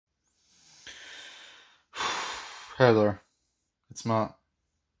Hey there, it's Matt.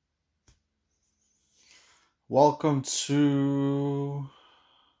 Welcome to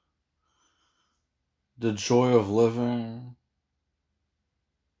the joy of living,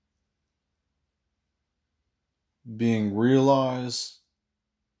 being realized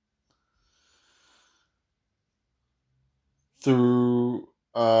through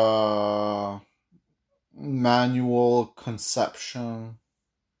manual conception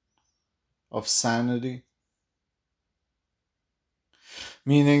of sanity.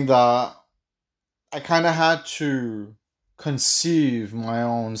 Meaning that I kind of had to conceive my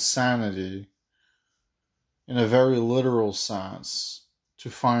own sanity in a very literal sense to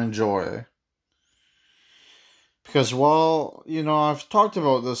find joy. Because, well, I've talked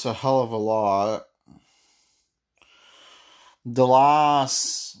about this a hell of a lot. The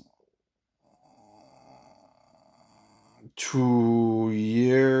last 2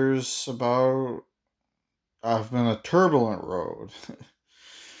 years, I've been a turbulent road.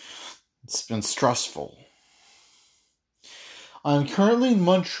 It's been stressful. I'm currently in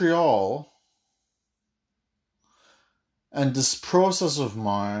Montreal, and this process of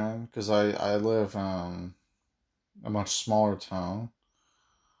mine, because I live in a much smaller town,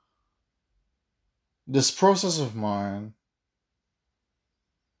 this process of mine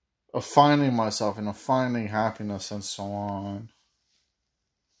of finding myself and of finding happiness and so on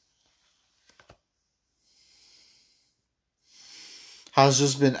has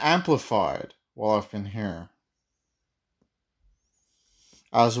just been amplified while I've been here.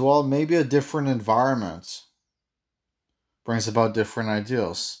 As well, maybe a different environment brings about different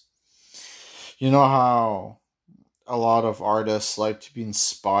ideals. You know how a lot of artists like to be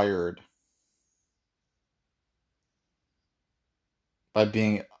inspired by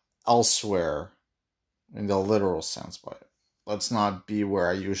being elsewhere in the literal sense, but let's not be where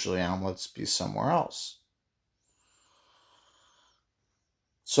I usually am, let's be somewhere else.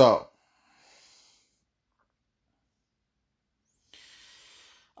 So,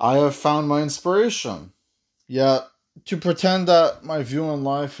 I have found my inspiration. Yet, to pretend that my view on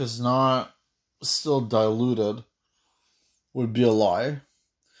life is not still diluted would be a lie.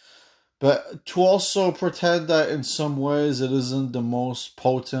 But to also pretend that in some ways it isn't the most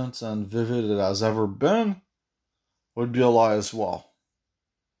potent and vivid it has ever been would be a lie as well.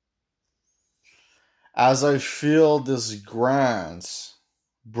 As I feel this grand,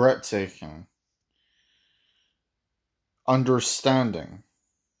 breathtaking understanding,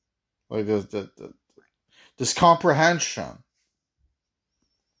 like this comprehension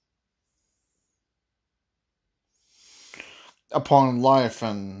upon life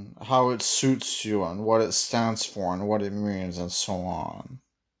and how it suits you and what it stands for and what it means and so on.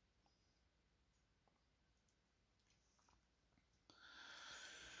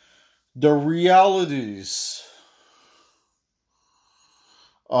 The realities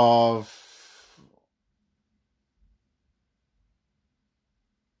of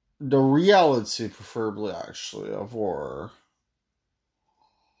the reality, preferably actually, of our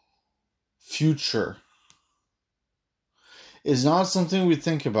future is not something we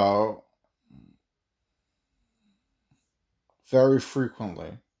think about very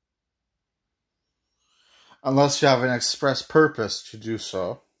frequently. Unless you have an express purpose to do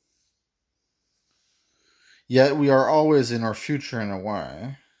so. Yet we are always in our future in a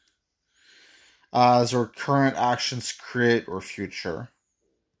way, as our current actions create our future.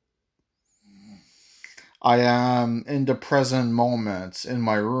 I am in the present moment in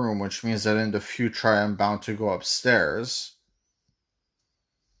my room, which means that in the future I am bound to go upstairs.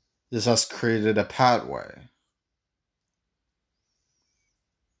 This has created a pathway.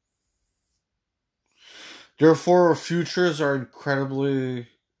 Therefore, our futures are incredibly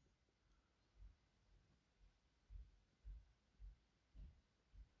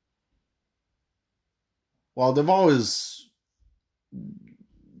they've always,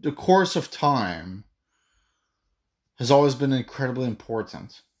 the course of time has always been incredibly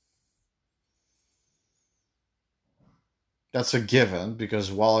important. That's a given,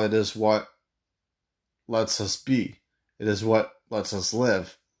 because while it is what lets us be, it is what lets us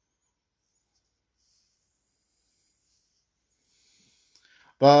live.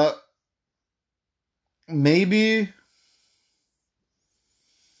 But maybe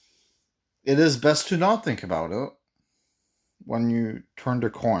it is best to not think about it when you turn the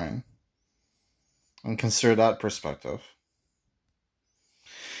coin and consider that perspective.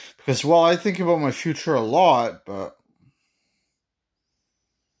 Because while I think about my future a lot, but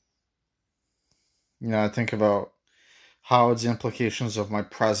I think about how the implications of my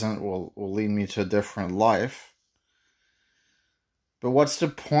present will lead me to a different life. But what's the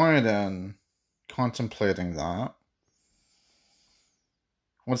point in contemplating that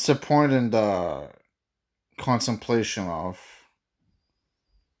What's the point in the contemplation of,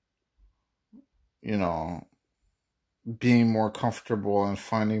 you know, being more comfortable and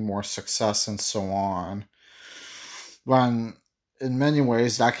finding more success and so on, when in many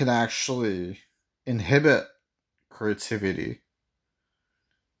ways that can actually inhibit creativity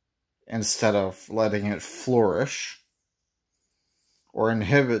instead of letting it flourish, or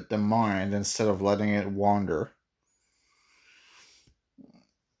inhibit the mind instead of letting it wander,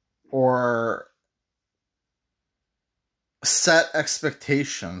 or set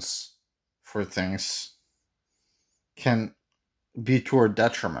expectations for things can be to our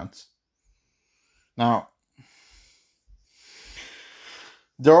detriment. Now,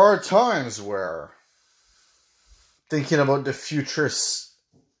 there are times where thinking about the future is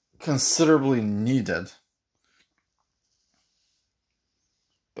considerably needed.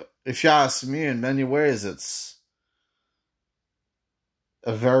 But if you ask me, in many ways, it's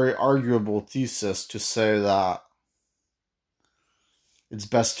a very arguable thesis to say that it's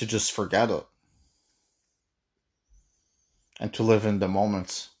best to just forget it and to live in the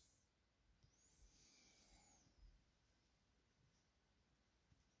moment.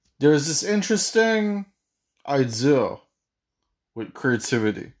 There's this interesting idea with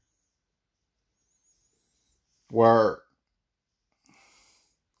creativity where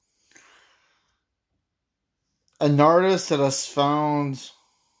an artist that has found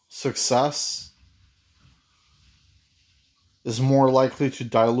success is more likely to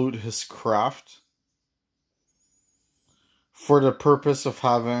dilute his craft for the purpose of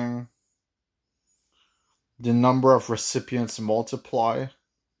having the number of recipients multiply,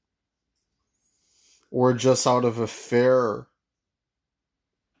 or just out of a fear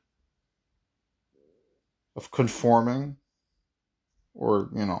of conforming, or,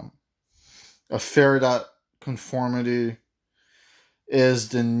 a fear that conformity is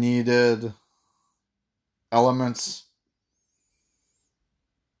the needed elements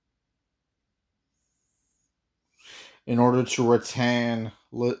in order to retain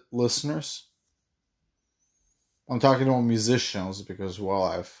listeners. I'm talking about musicians because, well,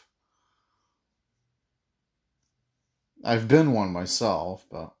 I've been one myself,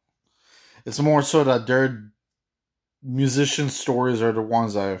 but it's more so that their musician stories are the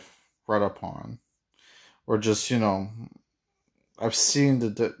ones I've read upon, or just, I've seen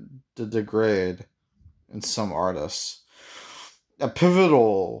the degrade in some artists. A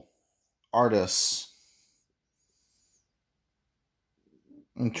pivotal artist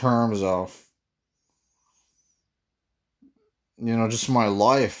in terms of, just my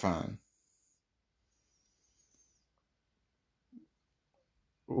life and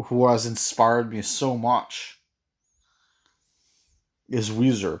who has inspired me so much is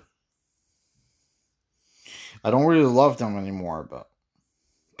Weezer. I don't really love them anymore, but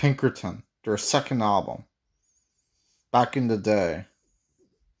Pinkerton, their second album, back in the day.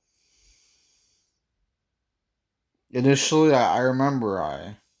 Initially, I remember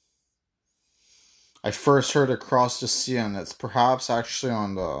I first heard Across the Sea, and it's perhaps actually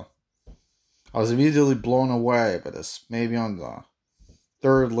I was immediately blown away, but it's maybe on the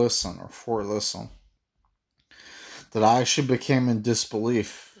third listen or fourth listen that I actually became in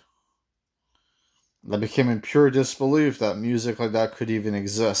disbelief. I became in pure disbelief that music like that could even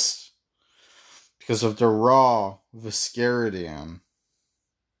exist because of the raw viscerity, and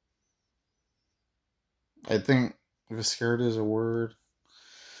I think viscerity is a word,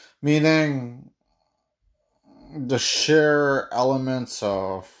 meaning the sheer elements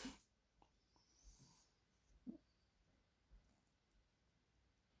of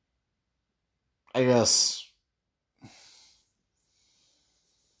I guess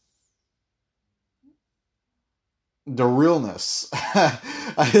the realness.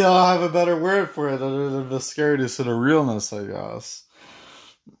 I don't have a better word for it other than viscerity, so the realness, I guess.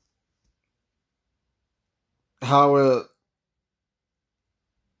 How it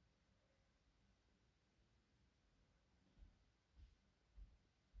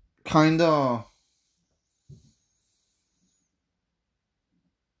kind of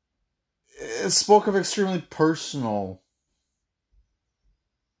it spoke of extremely personal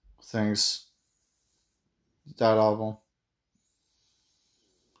things, that album.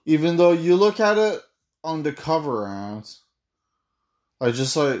 Even though you look at it on the cover and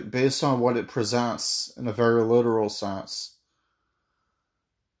just based on what it presents in a very literal sense.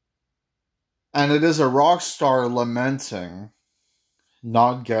 And it is a rock star lamenting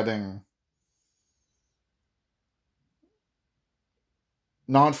not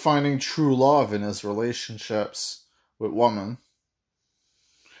finding true love in his relationships with women,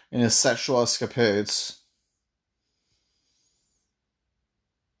 in his sexual escapades.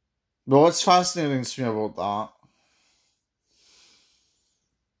 But what's fascinating to me about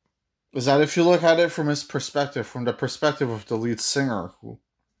that is that if you look at it from his perspective, from the perspective of the lead singer, who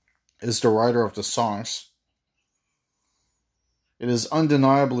is the writer of the songs, it is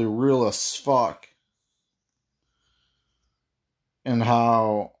undeniably real as fuck in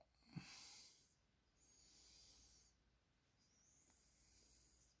how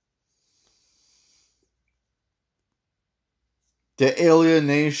the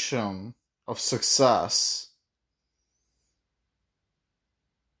alienation of success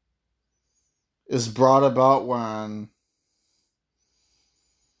is brought about when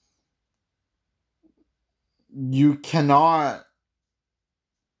you cannot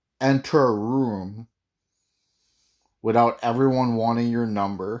enter a room without everyone wanting your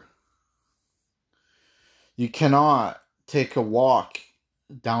number. You cannot take a walk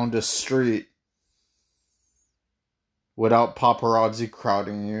down the street without paparazzi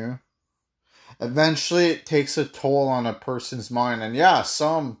crowding you. Eventually, it takes a toll on a person's mind. And yeah,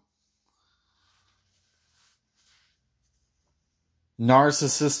 some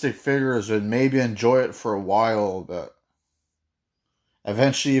narcissistic figures would maybe enjoy it for a while, but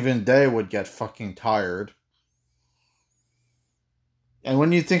eventually even they would get fucking tired. And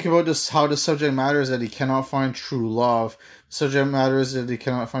when you think about this, how the subject matter is that he cannot find true love, the subject matter is that he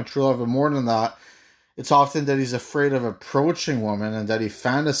cannot find true love, but more than that, it's often that he's afraid of approaching women and that he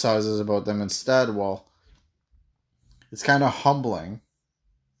fantasizes about them instead. Well, it's kind of humbling.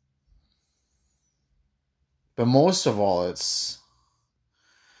 But most of all, it's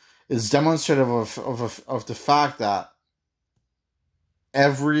demonstrative of the fact that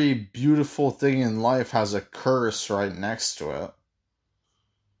every beautiful thing in life has a curse right next to it.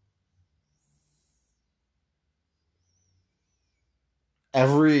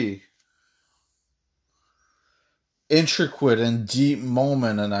 Every intricate and deep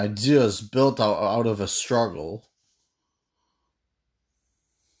moment and idea is built out of a struggle.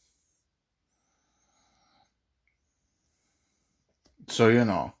 So, you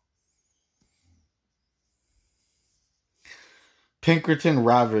know, Pinkerton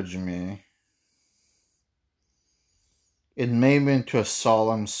ravaged me. It made me into a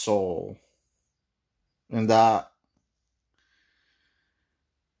solemn soul. And that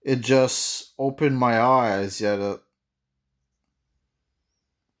it just opened my eyes, yet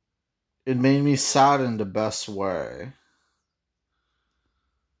it made me sad in the best way.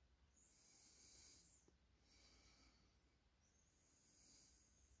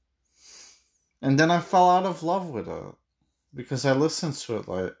 And then I fell out of love with it. Because I listened to it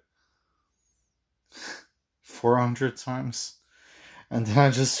like 400 times. And then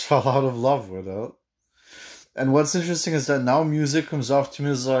I just fell out of love with it. And what's interesting is that now music comes off to me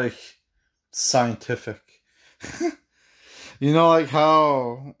as like scientific. You know, like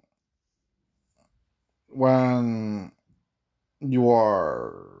how when you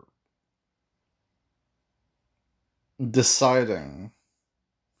are deciding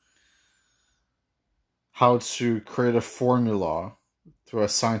how to create a formula through a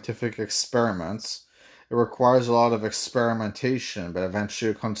scientific experiment, it requires a lot of experimentation, but eventually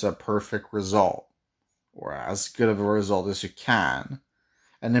it comes to a perfect result, or as good of a result as you can,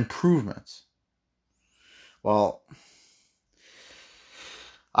 an improvement. Well,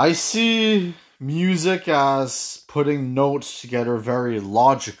 I see music as putting notes together very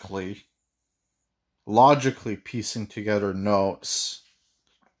logically piecing together notes,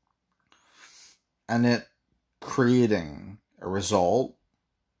 and it creating a result.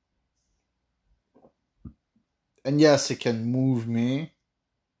 And yes, it can move me,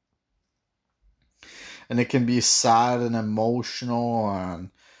 and it can be sad and emotional,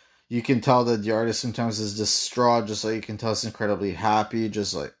 and you can tell that the artist sometimes is distraught, just like you can tell it's incredibly happy,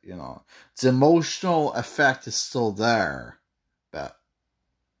 just like, you know, its emotional effect is still there. But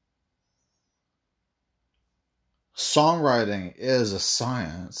songwriting is a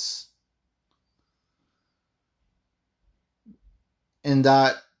science, in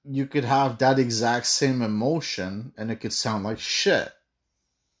that you could have that exact same emotion and it could sound like shit.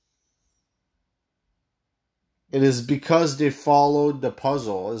 It is because they followed the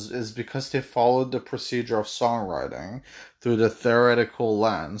puzzle, is because they followed the procedure of songwriting through the theoretical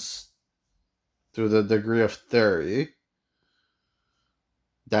lens, through the degree of theory,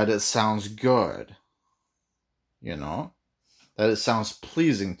 that it sounds good. You know? That it sounds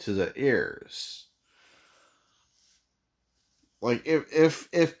pleasing to the ears. Like,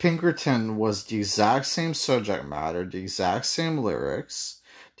 if Pinkerton was the exact same subject matter, the exact same lyrics,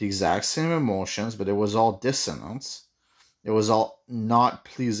 the exact same emotions, but it was all dissonant, it was all not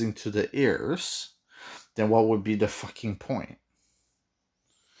pleasing to the ears, then what would be the fucking point?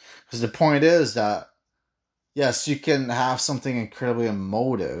 Because the point is that, yes, you can have something incredibly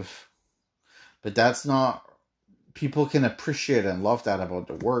emotive, but that's not, people can appreciate and love that about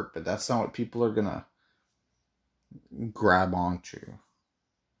the work, but that's not what people are gonna grab onto,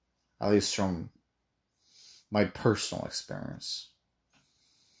 at least from my personal experience.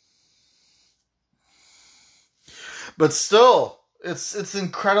 But still, it's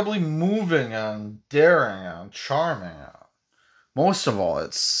incredibly moving and daring and charming. Most of all,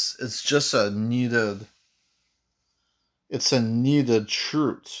 it's just a needed, it's a needed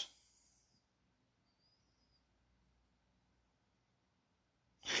truth.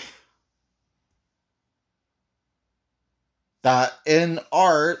 That in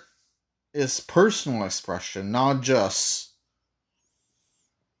art is personal expression, not just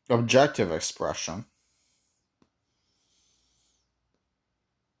objective expression.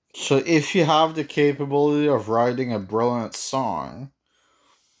 So if you have the capability of writing a brilliant song,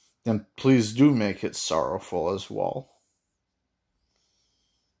 then please do make it sorrowful as well.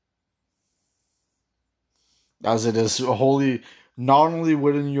 As it is wholly, not only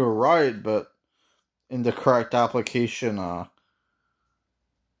within your right, but in the correct application, a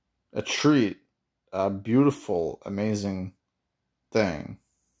treat, a beautiful, amazing thing.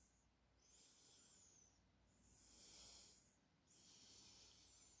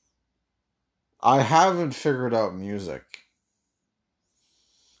 I haven't figured out music,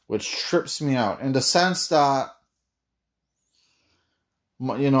 which trips me out in the sense that,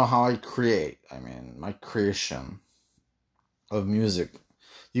 you know how I create. I mean, my creation of music.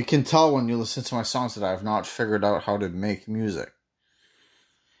 You can tell when you listen to my songs that I have not figured out how to make music.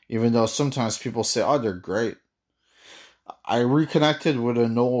 Even though sometimes people say, oh, they're great. I reconnected with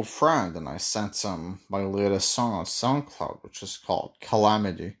an old friend and I sent him my latest song on SoundCloud, which is called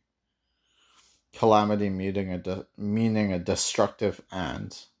Calamity. Calamity meaning a destructive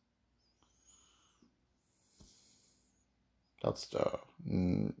end. That's the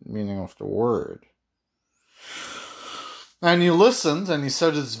meaning of the word. And he listened and he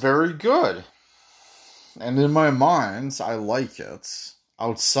said it's very good. And in my mind, I like it.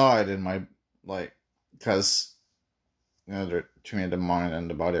 Outside in my, like, because, you know, to me the mind and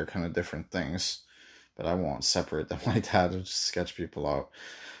the body are kind of different things. But I won't separate them like that or just sketch people out.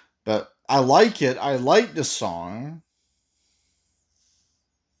 But I like it. I like the song.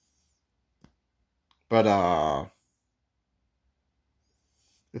 But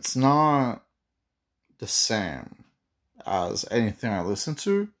it's not the same as anything I listen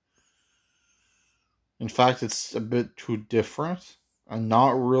to. In fact, it's a bit too different. And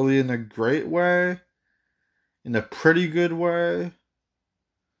not really in a great way. In a pretty good way.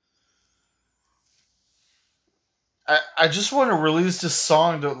 I just want to release this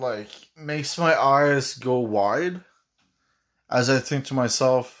song that, like, makes my eyes go wide. As I think to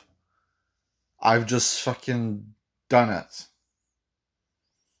myself, I've just fucking done it.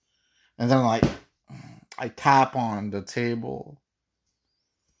 And then, like, I tap on the table.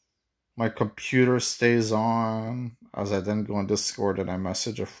 My computer stays on. As I then go on Discord and I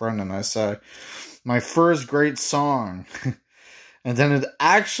message a friend and I say, my first great song. And then it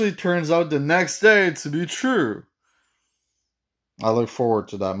actually turns out the next day to be true. I look forward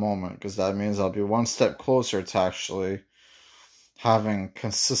to that moment because that means I'll be one step closer to actually having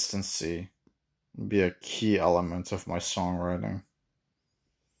consistency be a key element of my songwriting.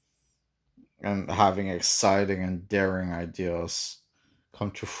 And having exciting and daring ideas come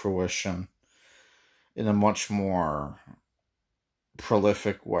to fruition in a much more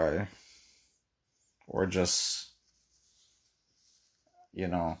prolific way. Or just, you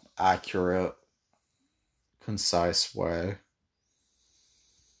know, accurate, concise way.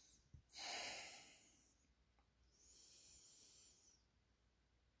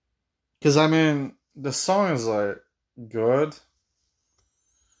 Because, I mean, the song is, like, good.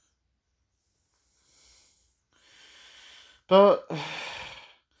 But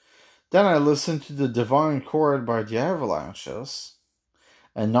then I listened to the Divine Chord by the Avalanches.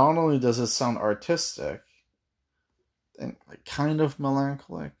 And not only does it sound artistic, and kind of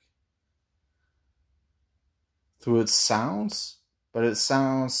melancholic through its sounds, but it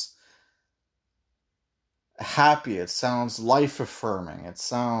sounds happy, it sounds life-affirming, it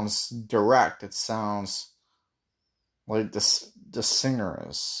sounds direct, it sounds like the singer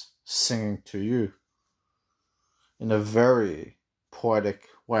is singing to you in a very poetic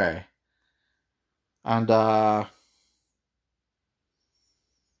way. And,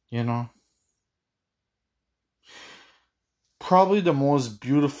 you know, probably the most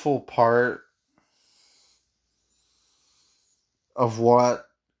beautiful part of what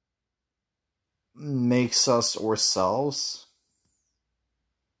makes us ourselves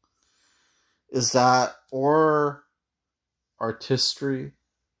is that, or artistry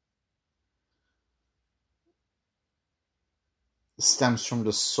stems from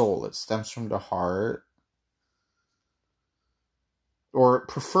the soul, it stems from the heart, or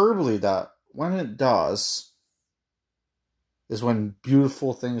preferably that when it does is when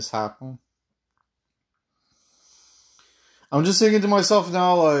beautiful things happen. I'm just thinking to myself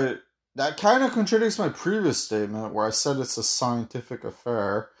now, like, that kind of contradicts my previous statement where I said it's a scientific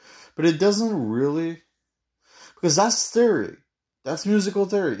affair, but it doesn't really, because that's theory. That's musical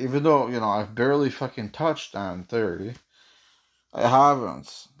theory. Even though, you know, I've barely fucking touched on theory. I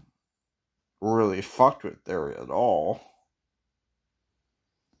haven't really fucked with theory at all.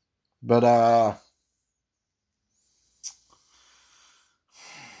 But,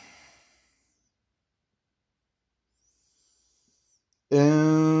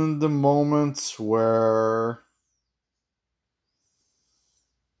 in the moments where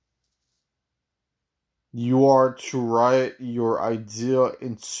you are to write your idea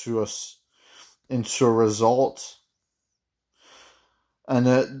into a result,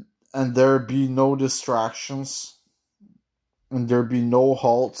 and there be no distractions, and there be no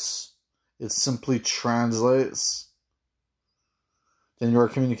halts, it simply translates, then you are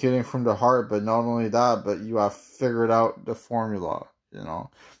communicating from the heart. But not only that, but you have figured out the formula, you know.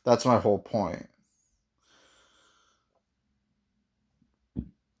 That's my whole point.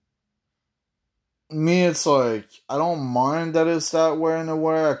 Me, it's like, I don't mind that it's that way in a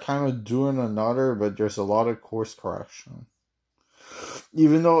way, I kind of do in another, but there's a lot of course correction.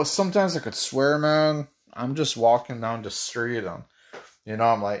 Even though sometimes I could swear, man, I'm just walking down the street and, you know,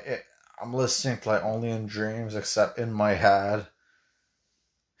 I'm like, I'm listening to like Only in Dreams, except in my head,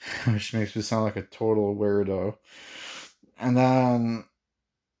 which makes me sound like a total weirdo. And then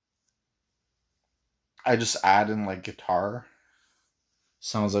I just add in like guitar.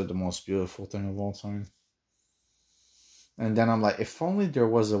 Sounds like the most beautiful thing of all time. And then I'm like, if only there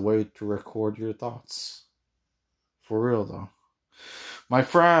was a way to record your thoughts. For real though. My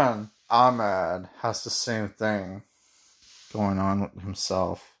friend Ahmed has the same thing going on with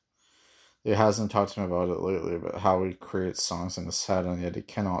himself. He hasn't talked to me about it lately, but how he creates songs in his head and yet he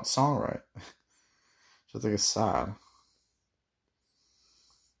cannot songwrite. So I think it's sad.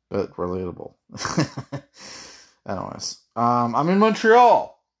 But relatable. Anyways. I'm in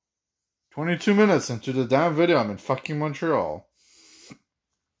Montreal. 22 minutes into the damn video, I'm in fucking Montreal.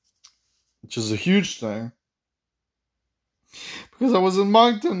 Which is a huge thing. Because I was in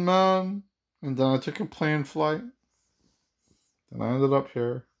Moncton, man. And then I took a plane flight. Then I ended up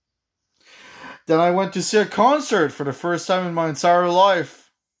here. Then I went to see a concert for the first time in my entire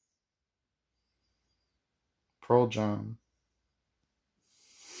life. Pearl Jam.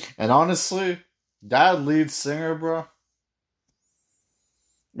 And honestly, that lead singer, bro,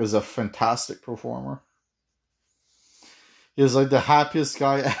 is a fantastic performer. He was like the happiest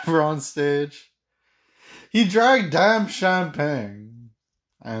guy ever on stage. He drank damn champagne.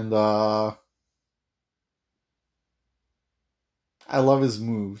 And I love his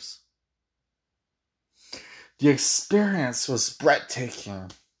moves. The experience was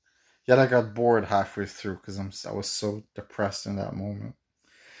breathtaking. Yet I got bored halfway through because I was so depressed in that moment.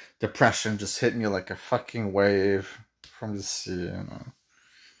 Depression just hit me like a fucking wave from the sea, you know.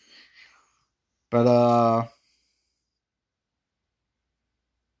 But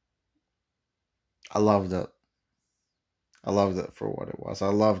I loved it. I loved it for what it was. I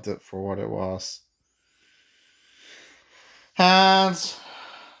loved it for what it was. And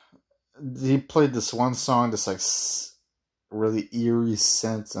he played this one song, this like really eerie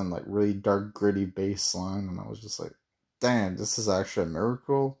synth and like really dark, gritty bass line, and I was just like, damn, this is actually a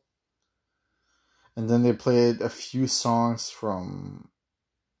miracle. And then they played a few songs from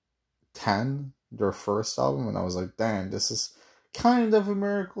 10, their first album, and I was like, damn, this is kind of a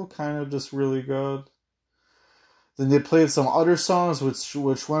miracle, kind of just really good. Then they played some other songs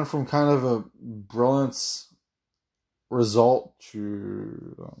which went from kind of a brilliant result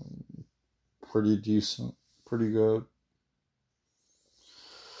to pretty decent, pretty good.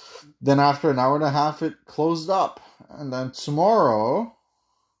 Then after an hour and a half, it closed up. And then tomorrow,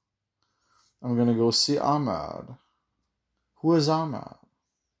 I'm going to go see Ahmed. Who is Ahmed?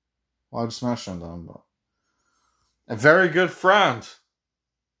 Well, I just mentioned him, but a very good friend.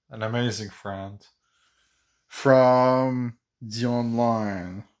 An amazing friend. From the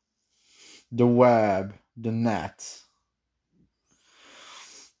online, the web, the net.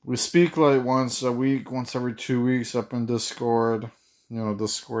 We speak like once a week, once every 2 weeks up in Discord. You know,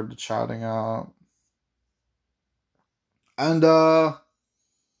 Discord, the chatting out. And I'm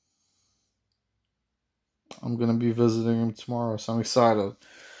gonna be visiting him tomorrow, so I'm excited.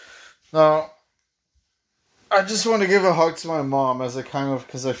 Now, I just want to give a hug to my mom as a kind of,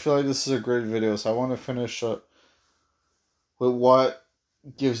 because I feel like this is a great video, so I want to finish it with what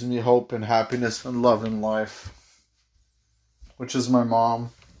gives me hope and happiness and love in life, which is my mom.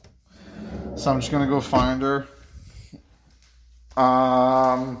 So I'm just going to go find her.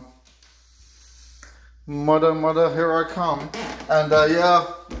 Mother, here I come. And yeah,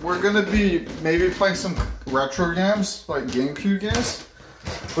 we're going to be maybe playing some retro games, like GameCube games,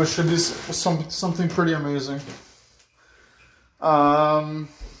 which should be something pretty amazing. Wait,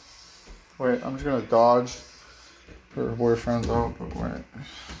 I'm just going to dodge her boyfriend's out, but wait.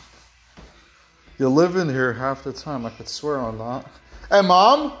 You live in here half the time, I could swear on that. Hey,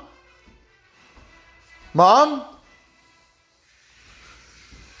 Mom? Mom?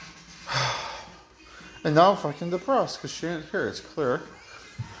 And now I'm fucking depressed because she ain't here, it's clear.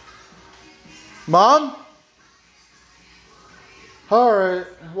 Mom? Alright,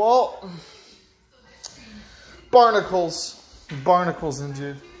 well, barnacles. Barnacles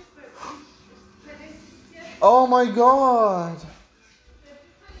indeed. Oh my god.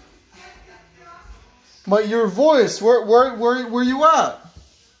 Your voice, where you at?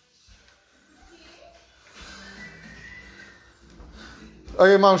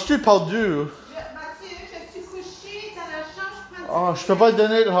 Ok, maman, je t'ai perdu. Mathieu, je suis couchée dans la chambre. Oh, je peux pas te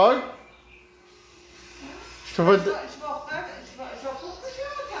donner le hug? Je peux pas te... Je vais pas coucher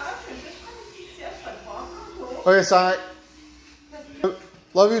encore. Je vais juste prendre une petite sieste. Je vais le voir tantôt. Okay, Sonic.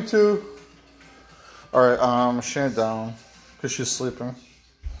 Love you too. Alright, she ain't down because she's sleeping.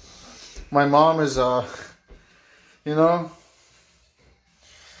 My mom is, you know,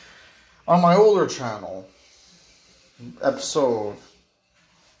 on my older channel, episode,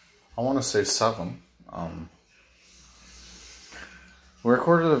 I want to say 7, we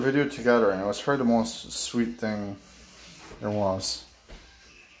recorded a video together and it was probably the most sweet thing there was.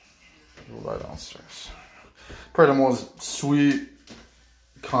 We'll go downstairs. Probably the most sweet,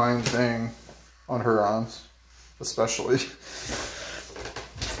 kind thing on her arms, especially.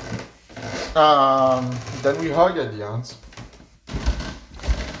 Then we hugged at the end.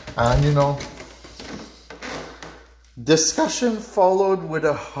 And you know, discussion followed with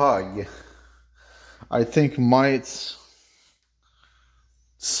a hug. I think might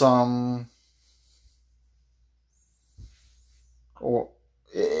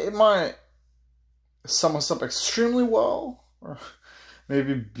it might sum us up extremely well, or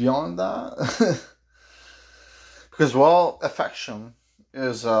maybe beyond that. Because, well, affection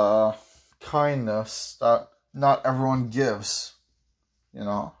is kindness that not everyone gives, you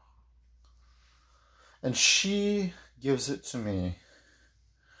know. And she gives it to me.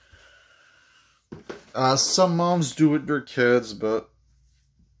 Some moms do with their kids, but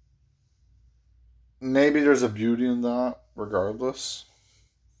maybe there's a beauty in that, regardless.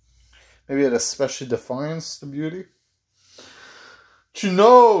 Maybe it especially defines the beauty. To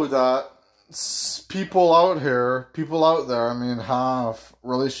know that people out there, I mean, have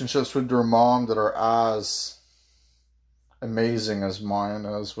relationships with their mom that are as amazing as mine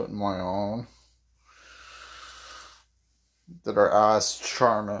is with my own. That are as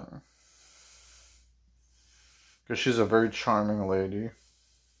charming. Because she's a very charming lady.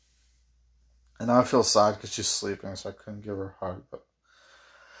 And I feel sad because she's sleeping, so I couldn't give her a hug. But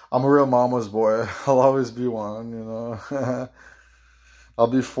I'm a real mama's boy. I'll always be one, you know. I'll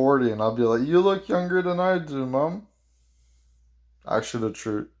be 40 and I'll be like, you look younger than I do, Mom. Actually, the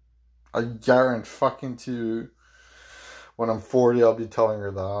truth. I guarantee fucking to you, when I'm 40, I'll be telling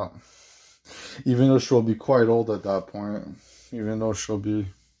her that. Even though she'll be quite old at that point. Even though she'll be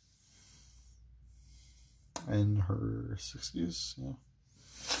in her 60s. Yeah.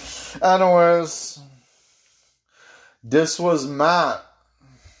 Anyways, this was Matt.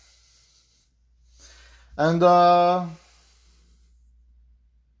 And,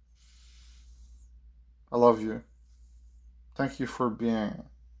 I love you. Thank you for being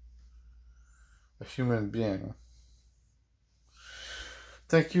a human being.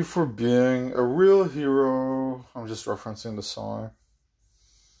 Thank you for being a real hero. I'm just referencing the song.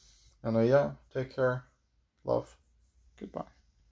 And yeah, take care. Love. Goodbye.